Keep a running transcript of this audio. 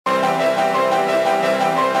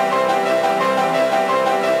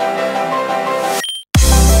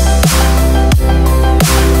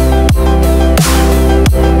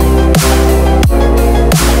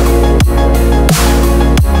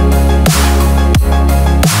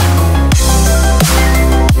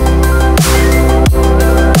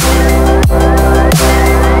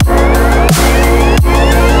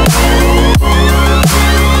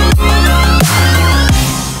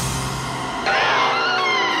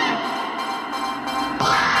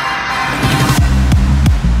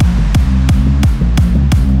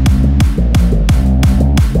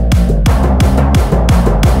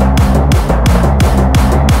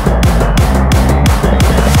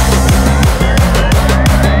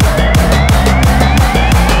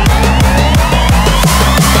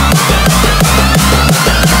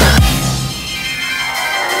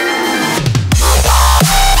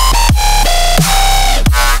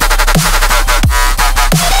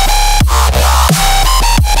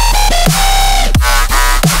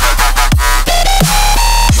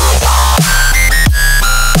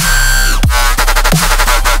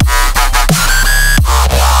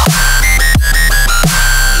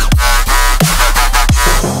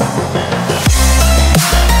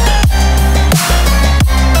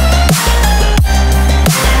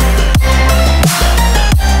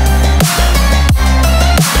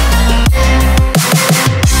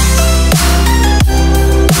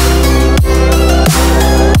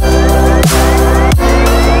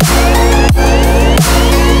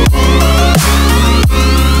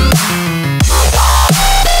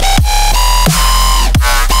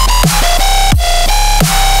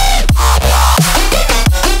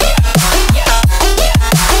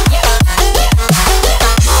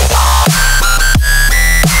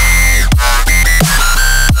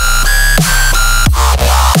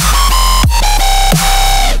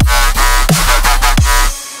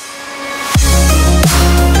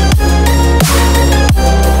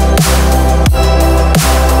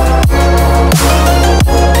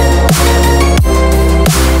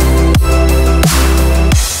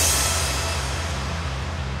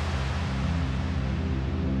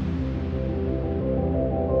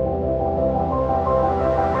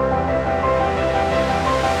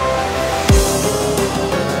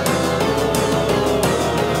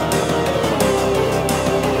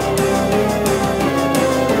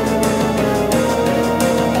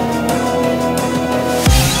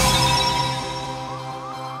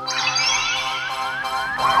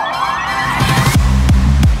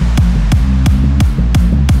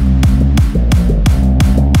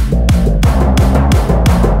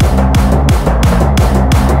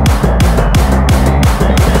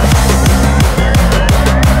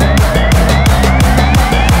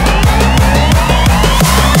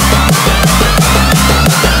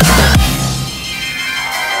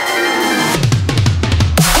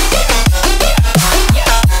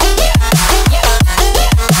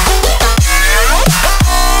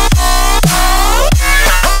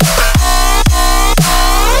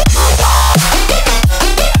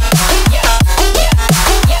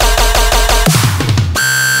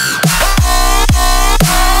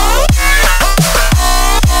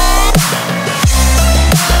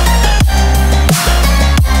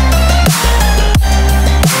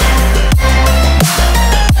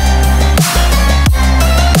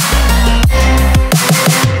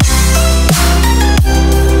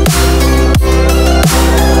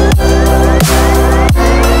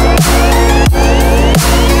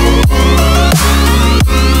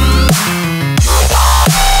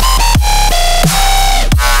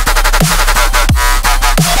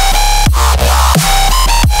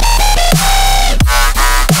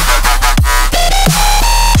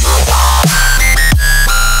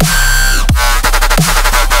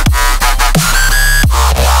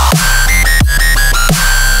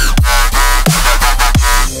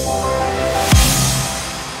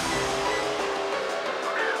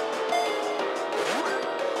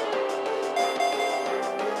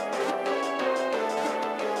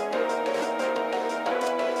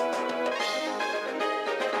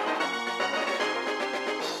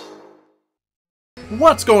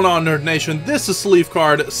What's going on, Nerd Nation? This is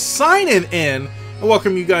Sleevecard signing in, and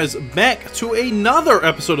welcome you guys back to another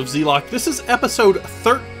episode of Z-Locke. This is episode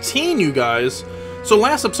 13, you guys. So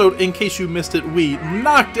last episode, in case you missed it, we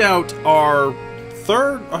knocked out our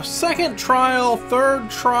second trial, third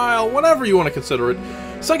trial, whatever you want to consider it.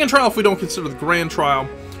 Second trial if we don't consider the grand trial.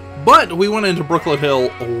 But we went into Brooklet Hill,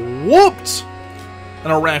 whooped an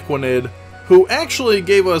Araquanid, who actually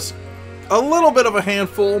gave us a little bit of a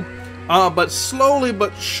handful. But slowly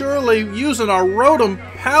but surely, using our Rotom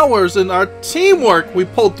powers and our teamwork, we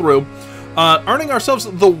pulled through, earning ourselves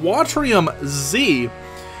the Waterium Z.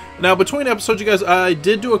 Now, between episodes, you guys, I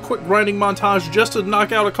did do a quick grinding montage just to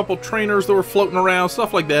knock out a couple trainers that were floating around,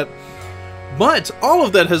 stuff like that. But all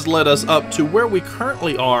of that has led us up to where we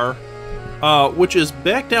currently are, which is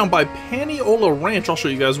back down by Paniola Ranch. I'll show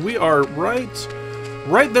you guys. We are right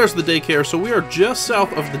there's the daycare, so we are just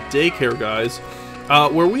south of the daycare, guys.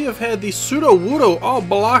 Where we have had the Sudowoodo all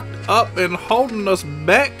blocked up and holding us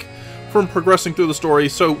back from progressing through the story.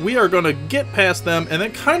 So we are going to get past them and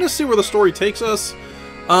then kind of see where the story takes us.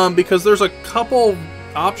 Because there's a couple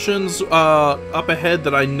options up ahead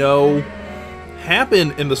that I know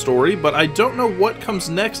happen in the story, but I don't know what comes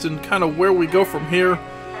next and kind of where we go from here.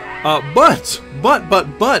 But,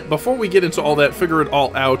 before we get into all that, figure it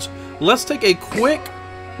all out, let's take a quick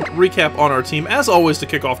recap on our team, as always, to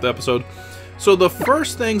kick off the episode. So the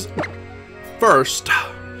first things first,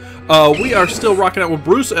 we are still rocking out with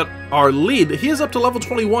Bruce at our lead. He is up to level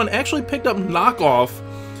 21, actually picked up Knockoff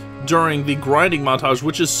during the grinding montage,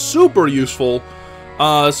 which is super useful,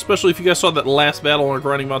 especially if you guys saw that last battle in our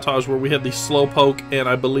grinding montage where we had the Slowpoke and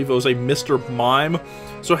I believe it was a Mr. Mime.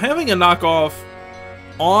 So having a Knockoff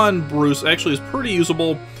on Bruce actually is pretty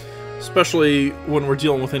usable, especially when we're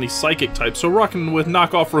dealing with any psychic type. So rocking with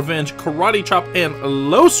Knockoff, Revenge, Karate Chop, and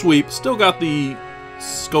Low Sweep. Still got the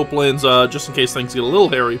Scope Lens just in case things get a little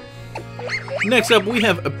hairy. Next up, we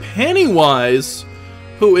have Pennywise,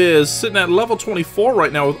 who is sitting at level 24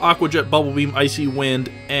 right now with Aqua Jet, Bubble Beam, Icy Wind,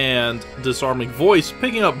 and Disarming Voice.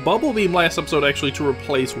 Picking up Bubble Beam last episode actually to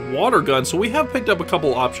replace Water Gun. So we have picked up a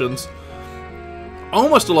couple options.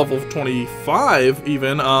 Almost to level 25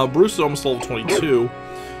 even. Bruce is almost level 22.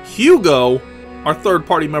 Hugo, our third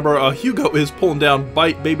party member, Hugo is pulling down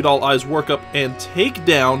Bite, Baby Doll Eyes, Workup, and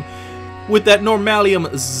Takedown with that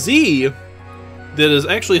Normalium Z that has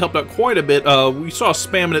actually helped out quite a bit. We saw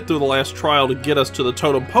spamming it through the last trial to get us to the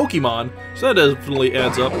Totem Pokemon, so that definitely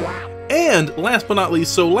adds up. And last but not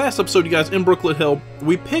least, so last episode, you guys, in Brooklet Hill,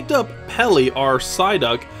 we picked up Pelly, our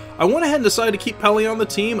Psyduck. I went ahead and decided to keep Pelly on the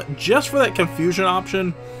team just for that confusion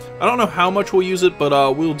option. I don't know how much we'll use it,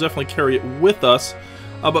 but we'll definitely carry it with us.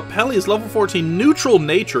 But Pelly is level 14,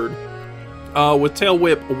 neutral-natured, with Tail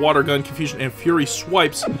Whip, Water Gun, Confusion, and Fury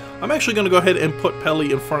Swipes. I'm actually going to go ahead and put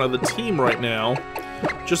Pelly in front of the team right now.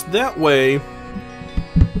 Just that way,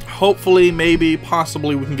 hopefully, maybe,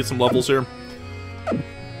 possibly, we can get some levels here.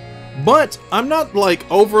 But I'm not, like,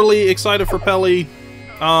 overly excited for Pelly.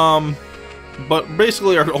 But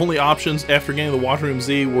basically, our only options after getting the Waterium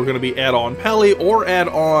Z were going to be add on Pelly or add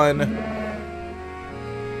on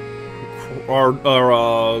our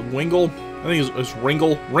Wingull. I think it's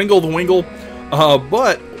Ringle the Wingull.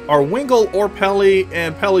 But our Wingull or Pelly,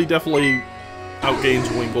 and Pelly definitely outgains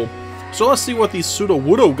Wingull. So let's see what these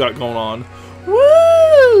Sudowoodo got going on.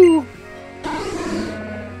 Woo!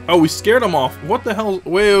 Oh, we scared them off. What the hell?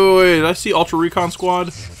 Wait. I see Ultra Recon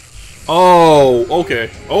Squad. Oh, okay.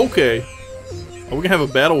 Are we gonna have a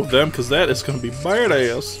battle with them? Because that is gonna be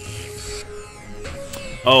badass.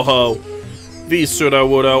 Oh ho. These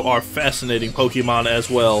Sudowoodo are fascinating Pokemon as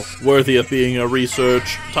well, worthy of being a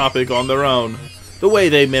research topic on their own. The way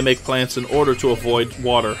they mimic plants in order to avoid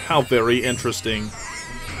water, how very interesting.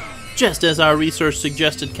 Just as our research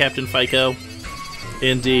suggested, Captain Fico.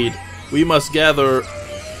 Indeed, we must gather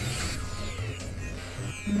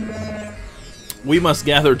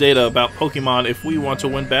data about Pokemon if we want to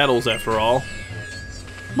win battles after all.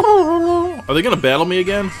 Are they gonna battle me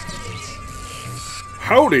again?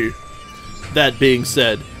 Howdy! That being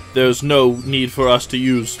said, there's no need for us to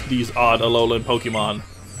use these odd Alolan Pokemon.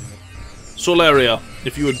 Solaria,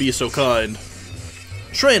 if you would be so kind.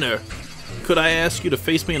 Trainer, could I ask you to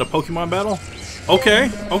face me in a Pokemon battle?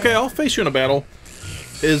 Okay, I'll face you in a battle.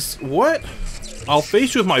 What? I'll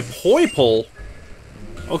face you with my Poipole.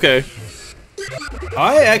 Okay.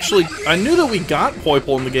 I knew that we got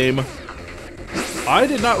Poipole in the game. I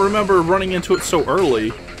did not remember running into it so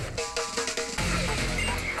early.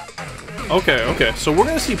 Okay, so we're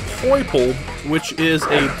gonna see Poipole, which is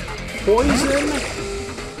a poison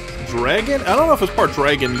dragon? I don't know if it's part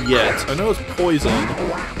dragon yet. I know it's poison.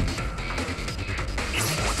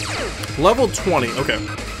 Level 20, okay.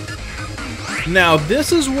 Now,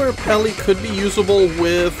 this is where Pelly could be usable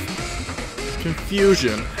with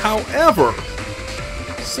Confusion. However,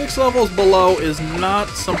 6 levels below is not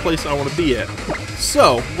someplace I want to be at.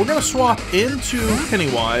 So, we're going to swap into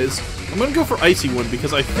Pennywise. I'm going to go for Icy Wind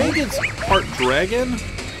because I think it's part Dragon.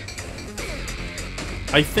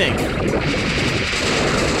 I think.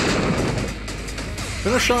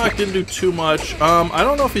 Inner Shock didn't do too much. I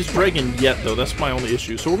don't know if he's Dragon yet, though. That's my only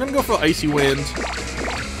issue. So we're going to go for Icy Wind.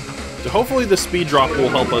 Hopefully the speed drop will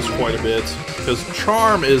help us quite a bit. Because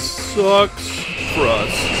Charm sucks for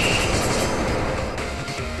us.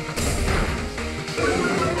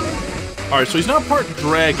 Alright, so he's not part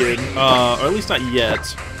Dragon. Or at least not yet.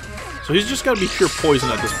 So he's just got to be pure Poison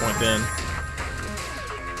at this point, then.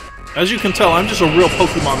 As you can tell, I'm just a real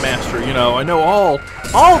Pokemon master, you know. I know all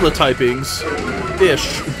the typings.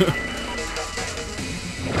 Ish.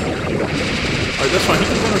 Alright, that's fine. He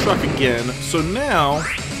can Thunder Shock again. So now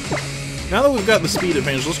that we've got the speed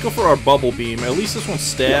advantage, let's go for our Bubble Beam. At least this one's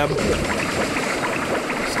Stab.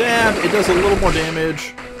 Stab, it does a little more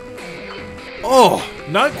damage. Oh,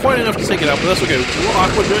 not quite enough to take it out, but that's okay. We'll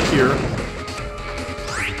Aqua Jet here.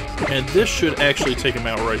 And this should actually take him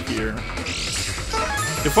out right here.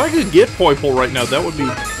 If I could get Poipole right now, that would be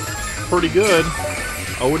pretty good.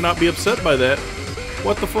 I would not be upset by that.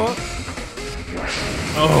 What the fuck?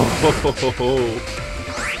 Oh, ho, ho, ho, ho.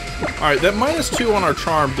 Alright, that -2 on our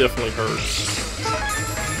Charm definitely hurts.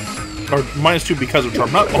 Or -2 because of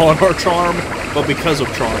Charm. Not on our Charm, but because of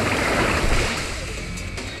Charm.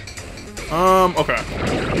 Okay.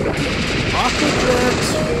 Aqua Jet.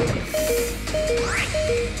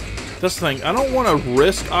 That's the thing. I don't want to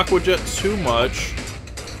risk Aqua Jet too much.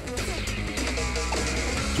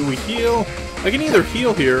 Do we heal? I can either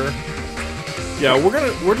heal here. Yeah,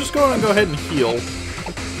 we're just going to go ahead and heal.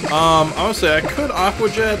 I would say I could Aqua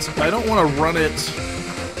Jet. I don't want to run it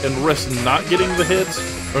and risk not getting the hit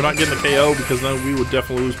or not getting the KO because then we would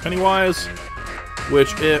definitely lose Pennywise,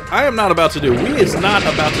 which I am not about to do. We is not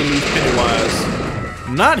about to lose Pennywise.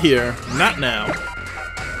 Not here, not now.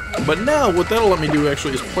 But now what that'll let me do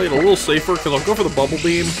actually is play it a little safer because I'll go for the Bubble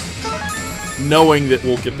Beam, knowing that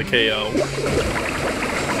we'll get the KO.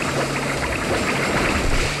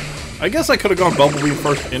 I guess I could have gone Bubble Beam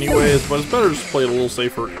first anyways, but it's better to just play it a little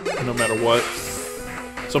safer no matter what.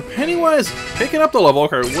 So Pennywise picking up the level.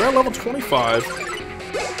 Okay, we're at level 25.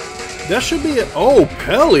 That should be it. Oh,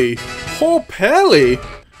 Pelly! Oh, Pelly!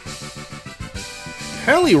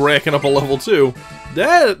 Pelly racking up a level too.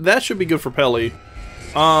 That should be good for Pelly.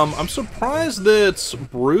 I'm surprised that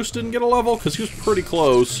Bruce didn't get a level because he was pretty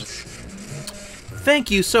close. Thank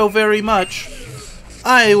you so very much.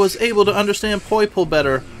 I was able to understand Poipole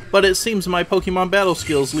better, but it seems my Pokemon battle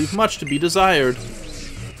skills leave much to be desired.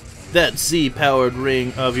 That Z-powered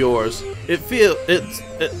ring of yours, its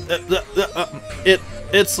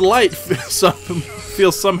light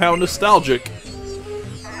feels somehow nostalgic.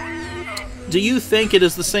 Do you think it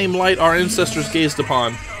is the same light our ancestors gazed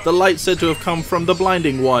upon? The light said to have come from the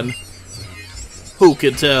Blinding One. Who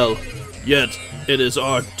can tell? Yet, it is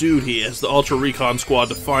our duty as the Ultra Recon Squad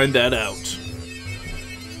to find that out.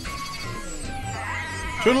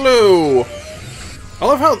 Toodaloo! I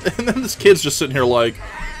love how, and then this kid's just sitting here like,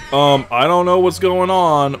 I don't know what's going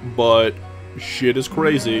on, but shit is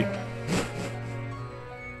crazy.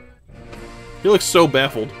 He looks so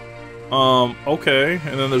baffled. Okay,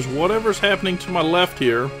 and then there's whatever's happening to my left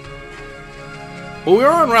here. Well, we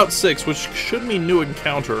are on Route 6, which should mean new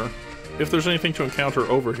encounter, if there's anything to encounter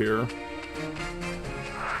over here.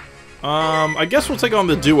 I guess we'll take on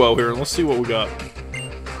the duo here, and let's see what we got.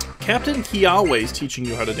 Captain Kiawe's teaching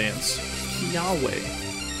you how to dance. Kiawe.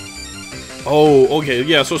 Oh, okay,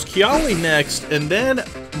 yeah, so it's Kiawe next, and then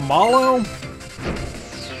Malo.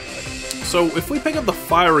 So, if we pick up the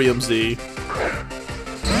Fire MZ,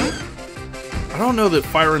 I don't know that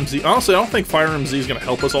Fire MZ... Honestly, I don't think Fire MZ is going to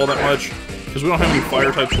help us all that much, because we don't have any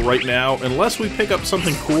fire types right now, unless we pick up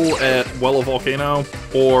something cool at Well of Volcano,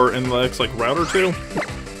 or in the next, like, route or two,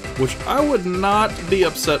 which I would not be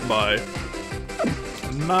upset by.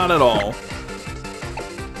 Not at all.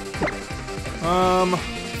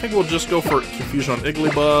 I think we'll just go for Confusion on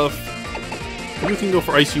Igglybuff. You can go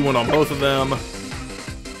for Icy Wind on both of them.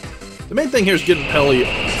 The main thing here is getting Pelly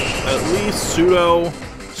at least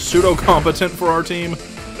pseudo-competent for our team.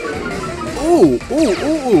 Ooh, ooh,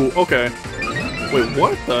 ooh, ooh, okay. Wait,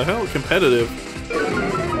 what the hell? Competitive.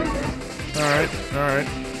 Alright, alright.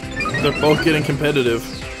 They're both getting competitive.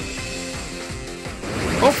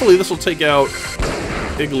 Hopefully this will take out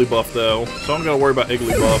Igglybuff, though, so I'm gonna worry about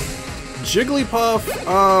Igglybuff. Jigglypuff,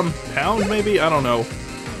 Pound, maybe? I don't know.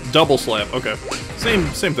 Double Slap, okay. Same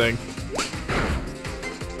thing.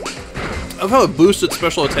 I've had a boosted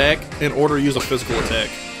special attack in order to use a physical attack.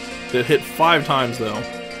 That hit 5 times though.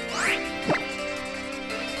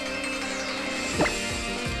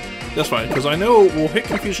 That's fine, because I know we'll hit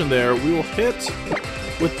Confusion there. We will hit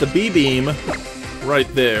with the B-Beam right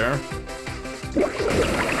there.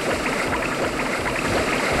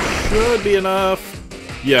 Should be enough.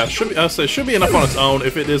 Yeah, should be. I'll say should be enough on its own.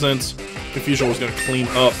 If it isn't, Confusion was going to clean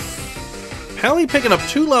up. Pelly picking up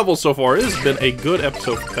 2 levels so far. It has been a good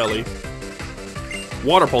episode for Pelly.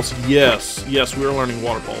 Water Pulse, yes. Yes, we are learning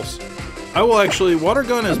Water Pulse. I will actually... Water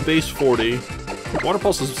Gun is base 40. Water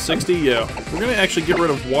Pulse is 60, yeah. We're going to actually get rid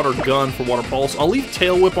of Water Gun for Water Pulse. I'll leave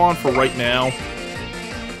Tail Whip on for right now.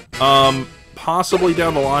 Possibly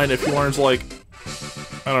down the line if he learns, like...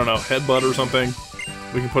 I don't know, Headbutt or something.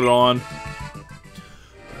 We can put it on.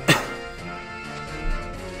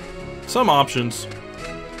 Some options.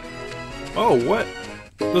 Oh, what?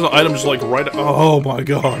 There's an item just like right... Oh my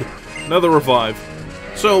god. Another revive.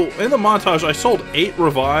 So, in the montage, I sold 8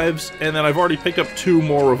 revives, and then I've already picked up 2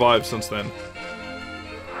 more revives since then.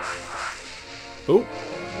 Oh,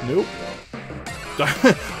 nope.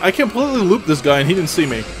 I completely looped this guy, and he didn't see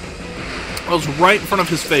me. I was right in front of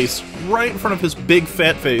his face. Right in front of his big,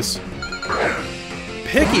 fat face.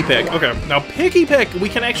 Picky Peck. Okay, now Picky Peck we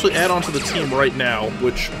can actually add onto the team right now,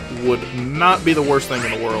 which would not be the worst thing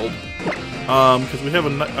in the world. Because we have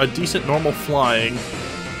a decent normal flying,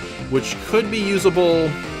 which could be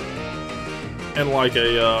usable in like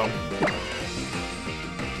a,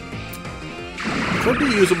 could be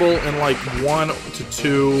usable in like 1 to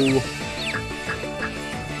 2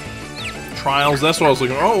 trials. That's what I was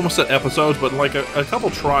looking for. Oh, almost said episodes, but like a couple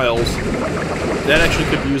trials. That actually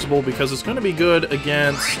could be usable because it's going to be good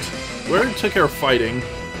against... We already took care of fighting.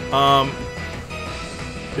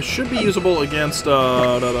 It should be usable against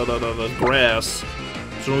the grass.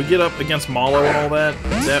 So when we get up against Mallow and all that,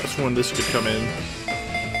 that's when this could come in.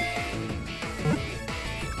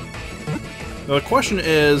 Now the question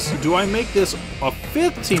is, do I make this a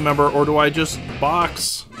 5th team member, or do I just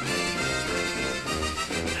box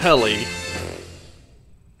Pelly?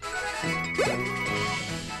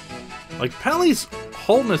 Like, Pelly's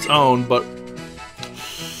holding its own, but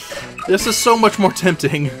this is so much more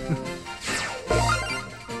tempting.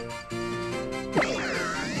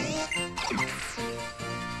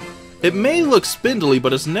 It may look spindly,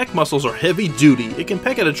 but its neck muscles are heavy-duty. It can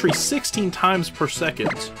peck at a tree 16 times per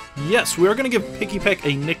second. Yes, we are going to give Picky Peck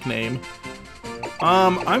a nickname.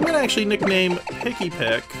 I'm going to actually nickname Picky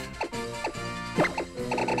Peck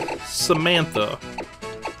Samantha.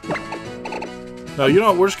 No, you know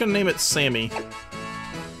what? We're just going to name it Sammy.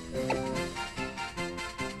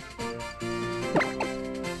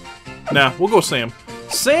 Nah, we'll go Sam.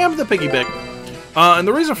 Sam the Picky Peck. And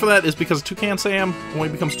the reason for that is because Toucan Sam, when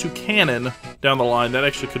he becomes Toucanon down the line, that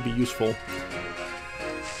actually could be useful.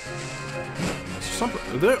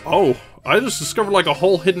 Oh, I just discovered like a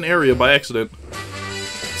whole hidden area by accident.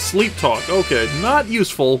 Sleep Talk, okay, not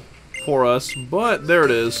useful for us, but there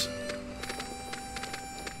it is.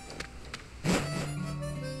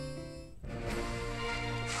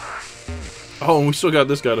 Oh, and we still got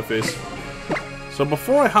this guy to face. So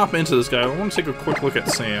before I hop into this guy, I want to take a quick look at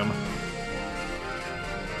Sam.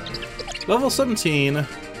 Level 17,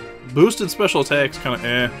 boosted special attacks, kind of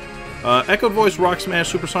eh. Echoed Voice, Rock Smash,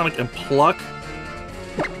 Supersonic, and Pluck.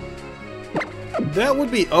 That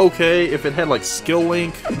would be okay if it had, like, Skill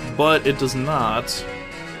Link, but it does not.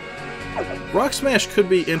 Rock Smash could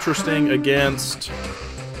be interesting against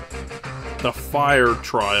the Fire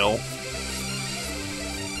Trial.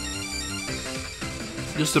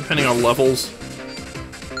 Just depending on levels.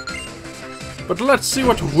 But let's see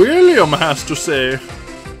what William has to say.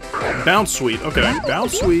 Bounce Sweet, okay.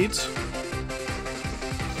 Bounce Sweet.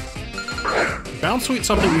 Bounce Sweet,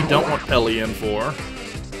 something we don't want Pelly in for.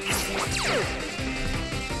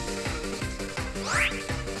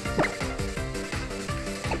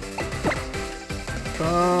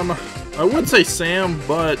 I would say Sam,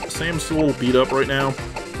 but Sam's a little beat up right now.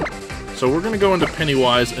 So we're gonna go into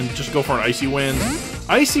Pennywise and just go for an Icy Wind.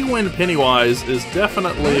 Icy Wind Pennywise is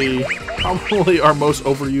definitely probably our most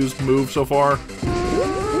overused move so far.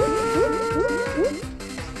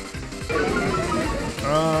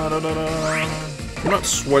 I'm not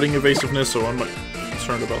sweating evasiveness, so I'm not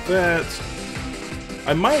concerned about that.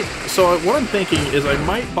 I might... So what I'm thinking is I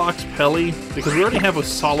might box Pelly, because we already have a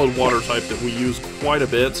solid water type that we use quite a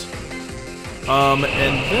bit. And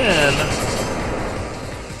then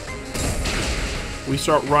we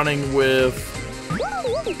start running with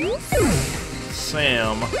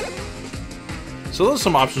Sam. So those are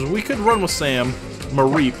some options. We could run with Sam.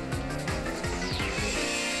 Mareep.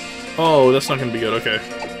 Oh, that's not going to be good. Okay.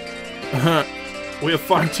 We have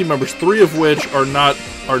 5 team members, 3 of which are not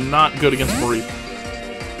good against Mareep.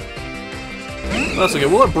 That's okay.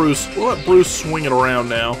 We'll let Bruce swing it around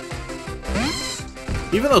now.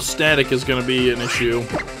 Even though static is going to be an issue.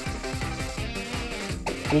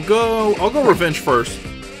 I'll go Revenge first.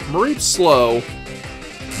 Mareep's slow,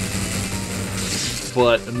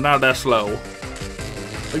 but not that slow.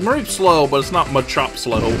 Like, Mareep's slow, but it's not Machop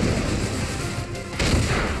slow.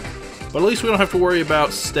 But at least we don't have to worry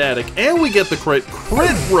about static. And we get the crit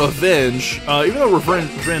Revenge, even though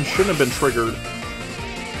Revenge shouldn't have been triggered.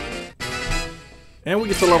 And we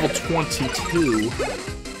get to level 22.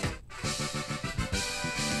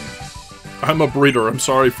 I'm a breeder. I'm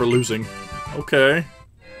sorry for losing. Okay.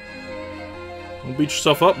 Don't beat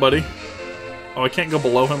yourself up, buddy. Oh, I can't go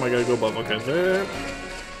below him. I gotta go above. Okay, there.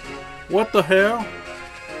 What the hell?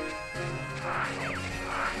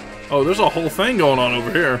 Oh, there's a whole thing going on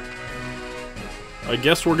over here. I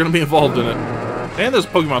guess we're gonna be involved in it. And there's a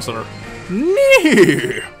Pokemon Center.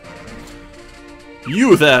 Nee!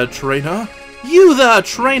 You there, trainer? You there,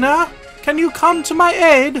 trainer? Can you come to my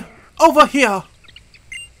aid? Over here.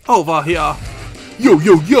 Over here. Yo,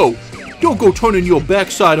 yo, yo! Don't go turning your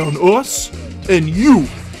backside on us. And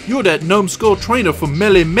you're that numbskull trainer from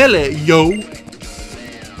Melee Melee, yo!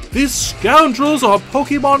 These scoundrels are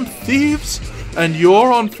Pokemon thieves, and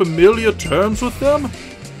you're on familiar terms with them?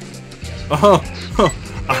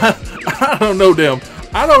 I don't know them.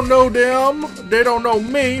 I don't know them. They don't know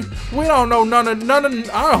me. We don't know none of,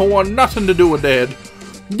 I don't want nothing to do with that.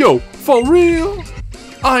 Yo, for real?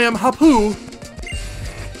 I am Hapu.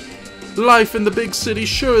 Life in the big city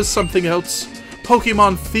sure is something else.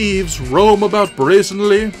 Pokemon thieves roam about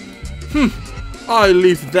brazenly. I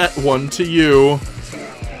leave that one to you.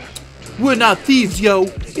 We're not thieves, yo.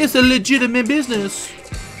 It's a legitimate business.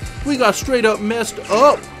 We got straight up messed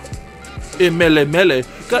up in Melee Melee.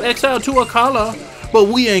 Got exiled to a collar, but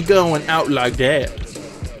we ain't going out like that.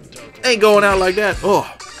 Ain't going out like that.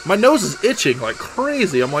 Oh, my nose is itching like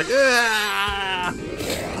crazy. I'm like, ah.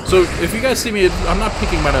 So if you guys see me, I'm not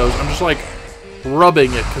picking my nose. I'm just like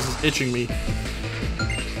rubbing it because it's itching me.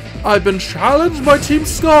 I've been challenged by Team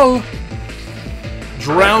Skull.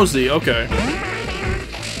 Drowsy, okay.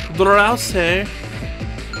 Drowsy.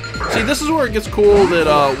 See, this is where it gets cool that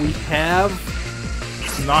we have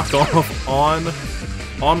knockoff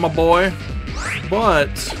on my boy,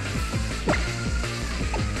 but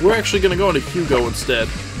we're actually gonna go into Hugo instead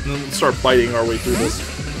and then start biting our way through this.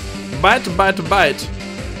 Bite, bite, bite.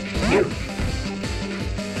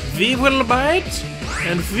 We will bite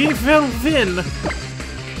and we will win.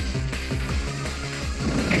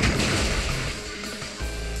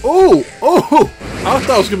 Oh! Oh! I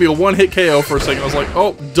thought it was gonna be a one-hit KO for a second. I was like,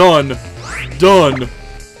 oh, done. Done.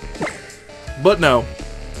 But no.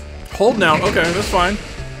 Hold out. Okay, that's fine.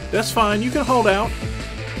 That's fine. You can hold out.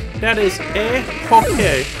 That is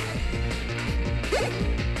okay.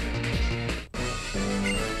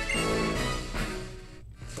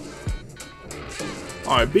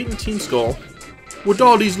 Alright, beating Team Skull. With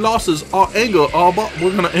all these losses, we're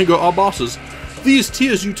gonna anger our bosses. These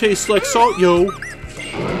tears you taste like salt, yo.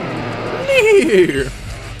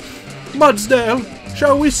 Mudsdale,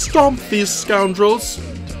 shall we stomp these scoundrels?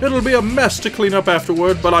 It'll be a mess to clean up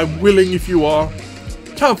afterward, but I'm willing if you are.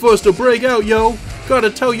 Time for us to break out, yo. Gotta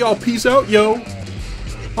tell y'all peace out, yo.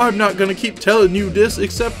 I'm not gonna keep telling you this,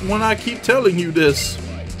 except when I keep telling you this.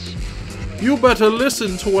 You better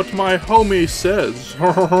listen to what my homie says.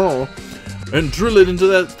 And drill it into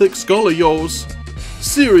that thick skull of yours.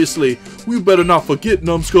 Seriously, we better not forget,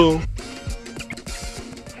 numbskull.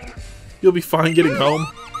 You'll be fine getting home.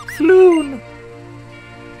 Floon!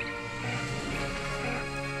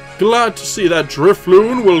 Glad to see that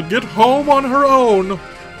Drifloon will get home on her own.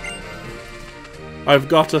 I've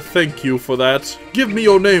got to thank you for that. Give me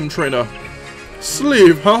your name, trainer.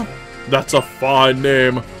 Sleeve, huh? That's a fine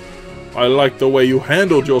name. I like the way you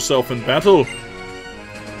handled yourself in battle.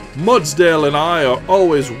 Mudsdale and I are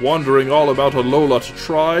always wondering all about Alola to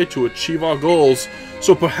try to achieve our goals,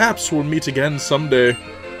 so perhaps we'll meet again someday.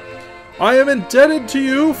 I am indebted to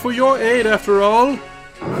you for your aid, after all.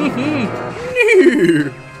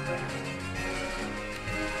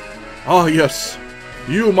 Ah, yes.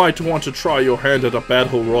 You might want to try your hand at a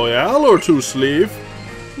battle royale or two, Sleeve.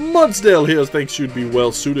 Mudsdale here thinks you'd be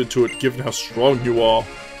well suited to it, given how strong you are.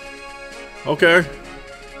 Okay.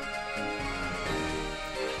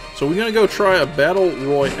 So we're gonna go try a battle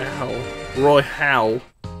royale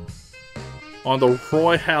on the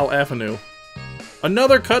Royale Avenue.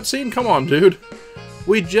 Another cutscene? Come on, dude.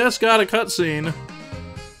 We just got a cutscene.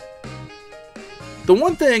 The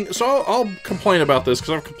one thing, so I'll complain about this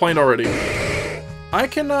because I've complained already. I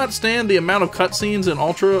cannot stand the amount of cutscenes in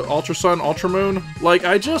Ultra Sun, Ultra Moon. Like,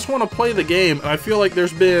 I just want to play the game, and I feel like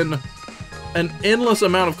there's been an endless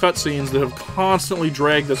amount of cutscenes that have constantly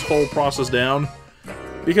dragged this whole process down.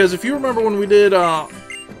 Because if you remember when we did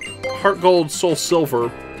Heart Gold, Soul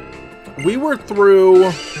Silver, we were through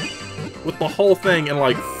with the whole thing in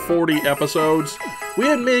like 40 episodes. We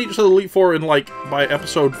had made it to the Elite Four in like by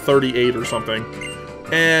episode 38 or something.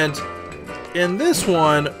 And in this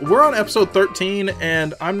one, we're on episode 13,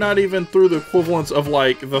 and I'm not even through the equivalence of,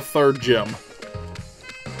 like, the 3rd gym.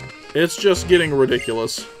 It's just getting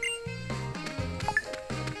ridiculous.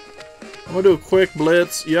 I'm gonna do a quick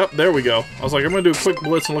blitz. Yep, there we go. I was like, I'm gonna do a quick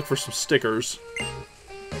blitz and look for some stickers.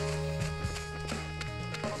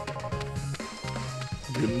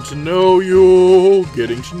 Getting to know you,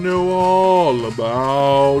 getting to know all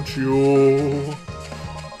about you.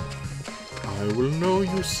 I will know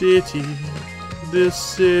you city, this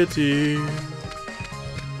city.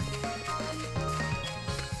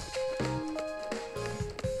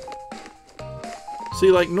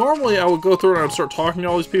 See, like, normally I would go through and I would start talking to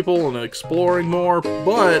all these people and exploring more,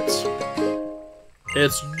 but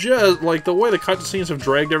it's just, like, the way the cutscenes have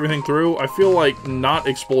dragged everything through, I feel like not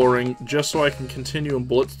exploring just so I can continue and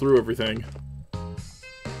blitz through everything.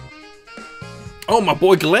 Oh, my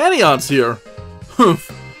boy Gladion's here!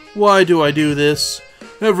 Humph. Why do I do this?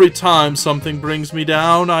 Every time something brings me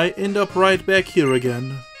down, I end up right back here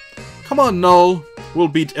again. Come on, Null. We'll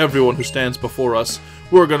beat everyone who stands before us.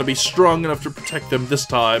 We're gonna be strong enough to protect them this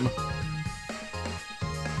time.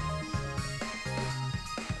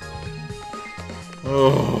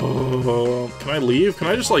 Oh, can I leave? Can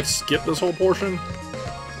I just, like, skip this whole portion?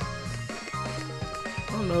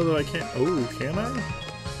 I don't know that I can. Oh, can I?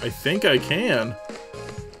 I think I can.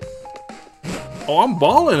 Oh, I'm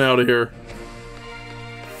balling out of here.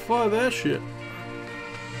 Fuck that shit.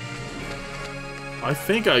 I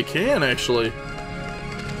think I can, actually.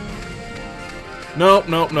 Nope,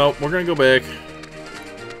 nope, nope. We're gonna go back.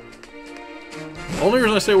 Only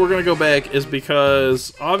reason I say we're gonna go back is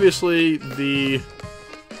because, obviously, the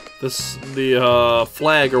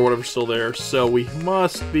flag or whatever's still there, so we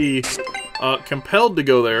must be compelled to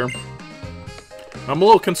go there. I'm a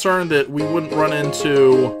little concerned that we wouldn't run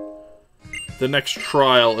into the next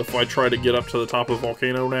trial if I try to get up to the top of the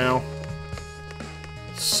volcano now.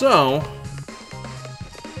 So,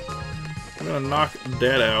 I'm gonna knock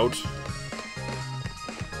that out.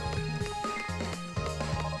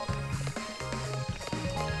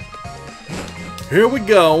 Here we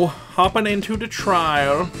go, hopping into the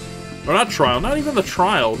trial. Or not trial, not even the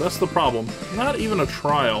trial, that's the problem. Not even a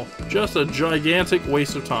trial, just a gigantic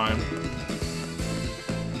waste of time.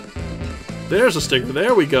 There's a sticker,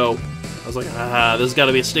 there we go. I was like, there's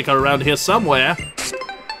gotta be a sticker around here somewhere.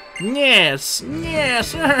 Yes,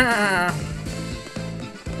 yes.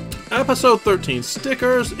 Episode 13,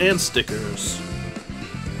 stickers and stickers.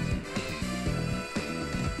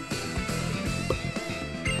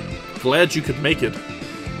 Glad you could make it.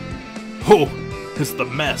 Oh, it's the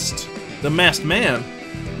masked man.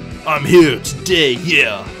 I'm here today,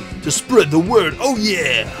 yeah, to spread the word, oh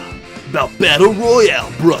yeah, about Battle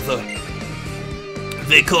Royale, brother.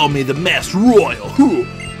 They call me the Masked Royal.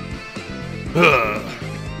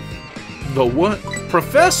 The what?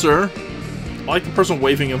 Professor? I like the person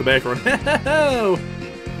waving in the background.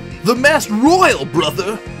 The Masked Royal,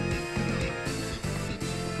 brother.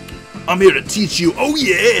 I'm here to teach you, oh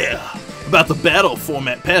yeah, about the battle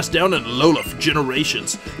format passed down in Alola for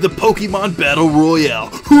generations. The Pokemon Battle Royale.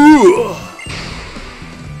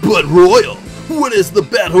 But Royal, what is the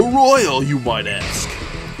Battle Royale, you might ask?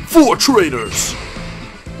 4 trainers.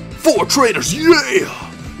 4 trainers,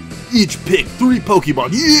 yeah! Each pick 3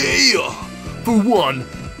 Pokemon, yeah! For one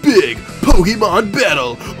big Pokemon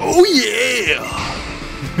battle, oh yeah!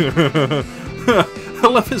 I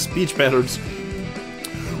love his speech patterns.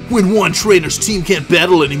 When one trainer's team can't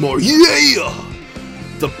battle anymore, yeah!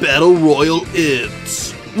 The Battle Royal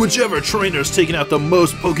ends. Whichever trainer's taken out the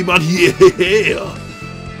most Pokemon, yeah!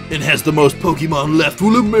 And has the most Pokemon left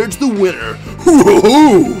will emerge the winner.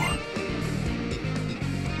 Whoa!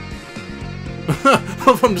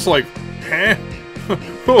 I'm just like, huh?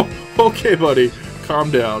 Oh, okay, buddy. Calm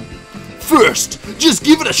down. First, just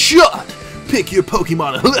give it a shot. Pick your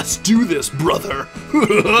Pokemon and let's do this, brother.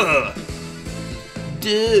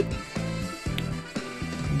 Dude,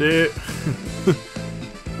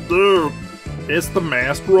 it's the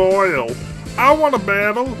Masked Royal. I want to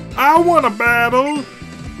battle. I want to battle.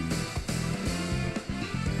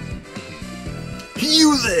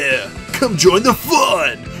 You there? Come join the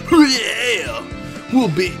fun. Yeah!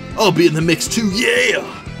 I'll be in the mix too, yeah!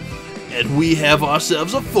 And we have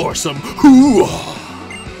ourselves a foursome. Ooh.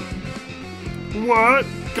 What?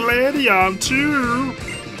 Gladion too?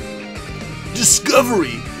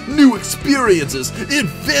 Discovery, new experiences,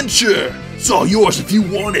 adventure! It's all yours if you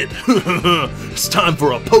want it. It's time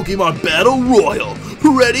for a Pokemon Battle Royal.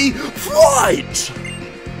 Ready? Fight!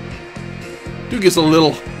 Dude gets a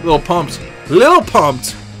little pumped. Little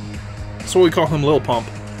pumped! That's what we call him, Lil Pump.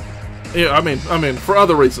 Yeah, I mean, for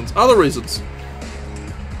other reasons.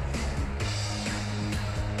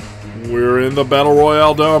 We're in the Battle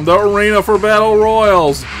Royale Dome, the arena for Battle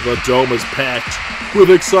Royals. The dome is packed with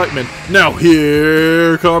excitement. Now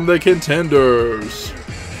here come the contenders.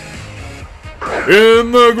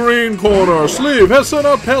 In the green corner, Sleeve has sent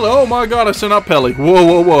out Pelly. Oh my god, I sent out Pelly. Whoa,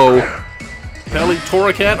 whoa, whoa. Pelly,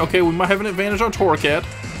 Torracat. Okay, we might have an advantage on Torracat.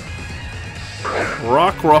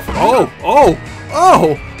 Rockruff. Oh!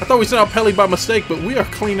 I thought we sent out Pelly by mistake, but we are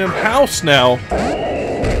cleaning house now.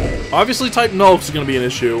 Obviously, type Null is going to be an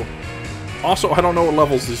issue. Also, I don't know what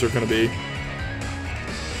levels these are going to be.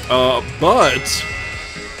 But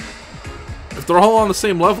if they're all on the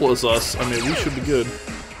same level as us, I mean, we should be good.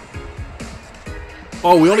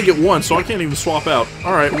 Oh, we only get one, so I can't even swap out.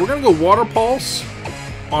 Alright, we're going to go Water Pulse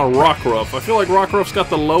on Rockruff. I feel like Rockruff's got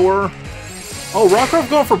the lower... Oh, Rockruff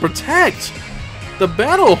going for Protect! The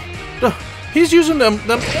battle... He's using them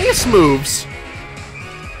ace moves!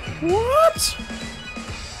 What?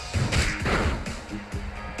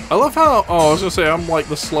 I love how... Oh, I was gonna say, I'm like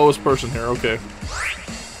the slowest person here. Okay.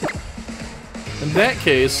 In that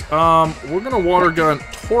case, we're gonna Water Gun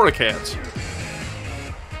Torracat.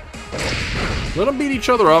 Let them beat each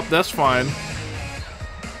other up, that's fine.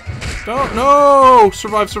 Don't... No!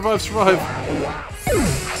 Survive, survive, survive.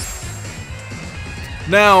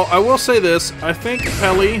 Now, I will say this. I think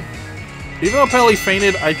Pelly... Even though Pelly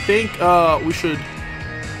fainted, I think we should...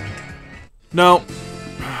 No.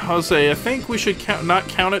 I'll say, I think we should not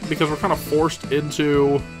count it because we're kind of forced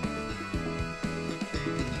into...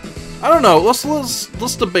 I don't know.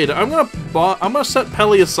 Let's debate it. I'm gonna set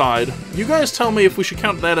Pelly aside. You guys tell me if we should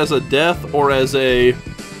count that as a death or as a...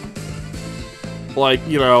 Like,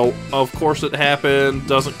 you know, of course it happened,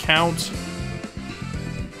 doesn't count.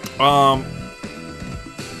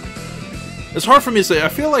 It's hard for me to say. I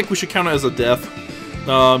feel like we should count it as a death.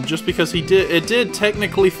 Just because it did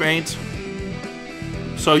technically faint.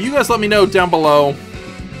 So you guys let me know down below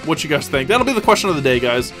what you guys think. That'll be the question of the day,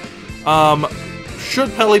 guys.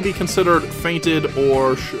 Should Pelly be considered fainted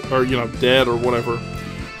or you know, dead or whatever?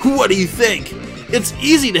 What do you think? It's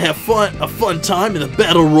easy to have a fun time in the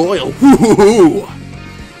Battle Royal. Woo-hoo-hoo!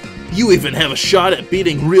 You even have a shot at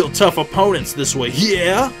beating real tough opponents this way,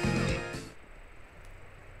 yeah?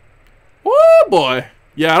 Oh boy.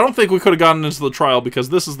 Yeah, I don't think we could have gotten into the trial because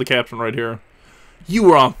this is the captain right here. You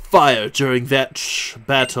were on fire during that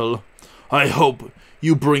battle. I hope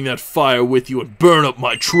you bring that fire with you and burn up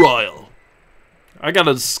my trial. I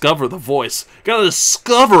gotta discover the voice. Gotta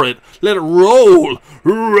discover it. Let it roll.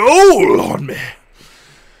 Roll on me.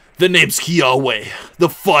 The name's Kiawe, the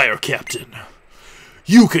fire captain.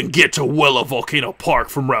 You can get to Wella Volcano Park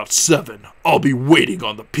from Route 7. I'll be waiting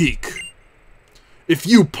on the peak. If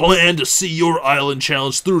you plan to see your island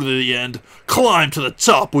challenge through to the end, climb to the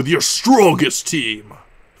top with your strongest team.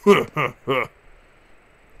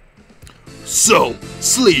 So,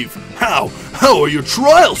 Sleeve, how are your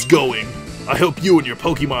trials going? I hope you and your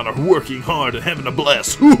Pokemon are working hard and having a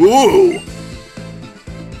blast. Hoo-hoo!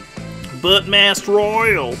 But Masked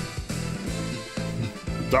Royal. ...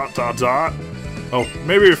 Oh,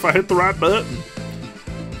 maybe if I hit the right button.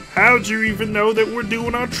 How'd you even know that we're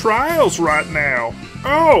doing our trials right now?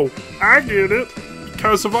 Oh, I get it.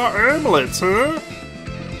 Because of our amulets, huh?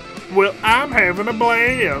 Well, I'm having a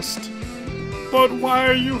blast. But why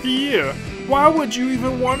are you here? Why would you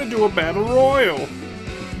even want to do a battle royal?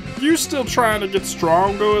 You still trying to get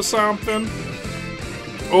stronger or something?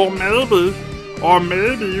 Or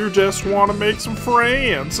maybe you just want to make some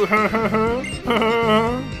friends.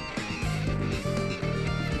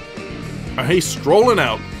 He's strolling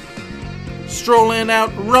out. Strolling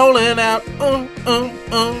out, rolling out,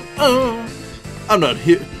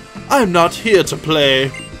 I'm not here to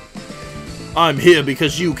play. I'm here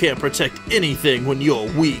because you can't protect anything when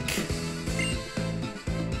you're weak.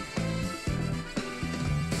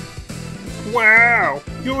 Wow,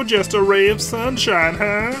 you're just a ray of sunshine,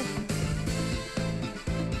 huh?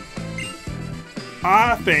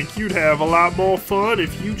 I think you'd have a lot more fun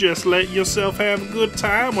if you just let yourself have a good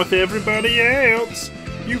time with everybody else.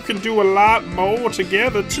 You can do a lot more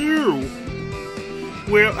together, too.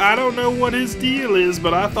 Well, I don't know what his deal is,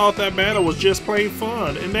 but I thought that battle was just plain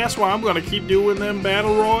fun, and that's why I'm gonna keep doing them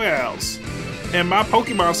battle royales. And my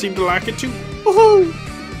Pokemon seem to like it, too. Woohoo!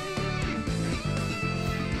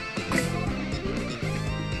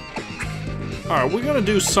 Alright, we're gonna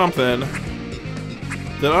do something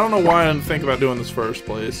that I don't know why I didn't think about doing this first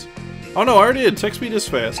place. Oh no, I already did. Text speed is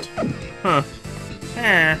fast. Huh.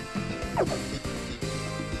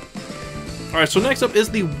 Alright, so next up is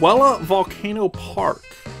the Wella Volcano Park.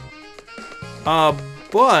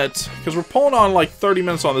 But, because we're pulling on like 30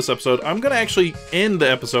 minutes on this episode, I'm going to actually end the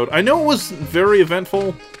episode. I know it was very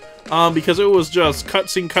eventful, because it was just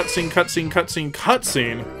cutscene, cutscene, cutscene, cutscene,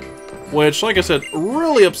 cutscene, which, like I said,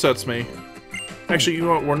 really upsets me. Actually, you know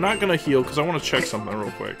what, we're not going to heal, because I want to check something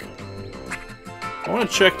real quick. I want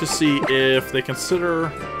to check to see if they consider...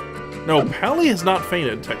 No, Pally has not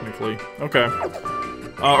fainted, technically. Okay.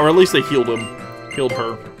 Or at least they healed him. Healed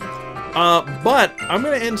her. But I'm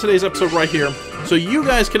going to end today's episode right here, so you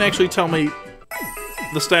guys can actually tell me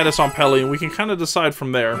the status on Pally, and we can kind of decide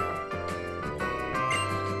from there.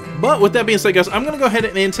 But with that being said, guys, I'm going to go ahead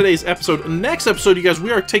and end today's episode. Next episode, you guys,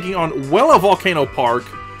 we are taking on Wella Volcano Park,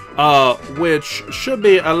 which should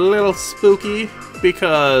be a little spooky,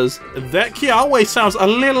 because that Kiawe sounds a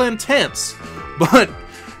little intense. But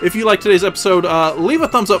if you like today's episode, leave a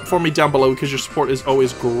thumbs up for me down below, because your support is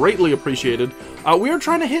always greatly appreciated. We are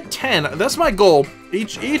trying to hit 10. That's my goal.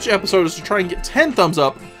 Each episode is to try and get 10 thumbs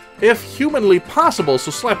up, if humanly possible.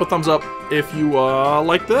 So slap a thumbs up if you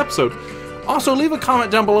like the episode. Also, leave a comment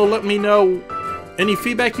down below. Let me know any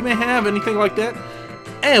feedback you may have, anything like that.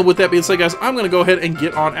 And with that being said, guys, I'm going to go ahead and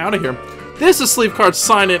get on out of here. This is Sleevecard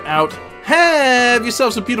signing out. Have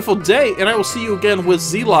yourselves a beautiful day, and I will see you again with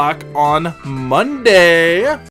Z-Locke on Monday.